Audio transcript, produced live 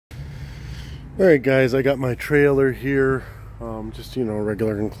Alright guys, I got my trailer here, just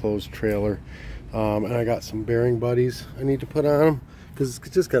regular enclosed trailer, and I got some bearing buddies I need to put on them because it's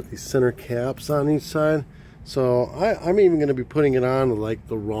just got these center caps on each side. So I'm even going to be putting it on with like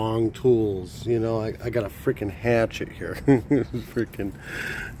the wrong tools. I got a freaking hatchet here. Freaking,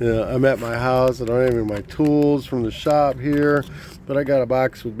 I'm at my house. I don't have any of my tools from the shop here, but I got a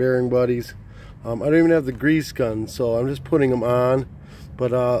box with bearing buddies. I don't even have the grease gun, so I'm just putting them on.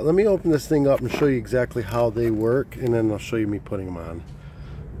 But let me open this thing up and show you exactly how they work, and then I'll show you me putting them on.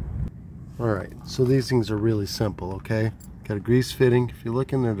 Alright, so these things are really simple, okay? Got a grease fitting. If you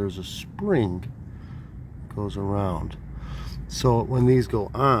look in there, there's a spring that goes around. So when these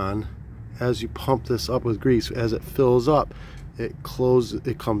go on, as you pump this up with grease, as it fills up, it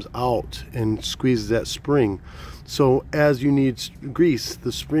comes out and squeezes that spring. So as you need grease,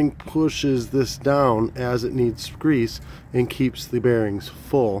 the spring pushes this down as it needs grease and keeps the bearings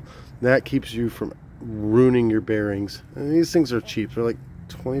full. That keeps you from ruining your bearings. And these things are cheap. They're like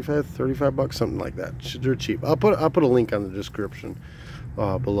 25, 35 bucks, something like that. They're cheap. I'll put a link on the description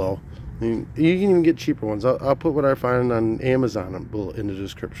below. I mean, you can even get cheaper ones. I'll put what I find on Amazon in the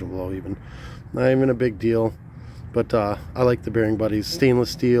description below. Even not even a big deal. But I like the bearing buddies.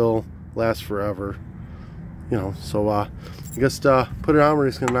 Stainless steel, lasts forever. So I guess put it on. We're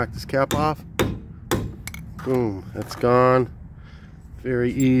just gonna knock this cap off. Boom, that's gone.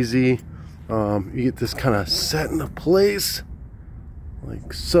 Very easy. You get this kind of set into place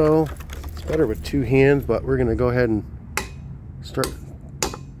like so. It's better with two hands, but we're gonna go ahead and start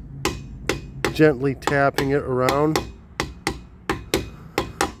gently tapping it around.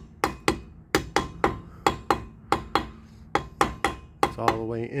 All the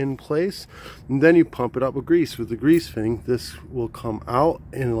way in place, and then you pump it up with grease. With the grease fitting, this will come out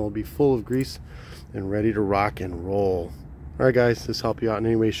and it'll be full of grease and ready to rock and roll. Alright guys, this helped you out in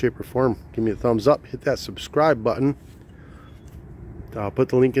any way, shape, or form, give me a thumbs up, hit that subscribe button. I'll put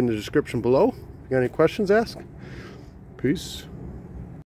the link in the description below. If you got any questions, ask. Peace.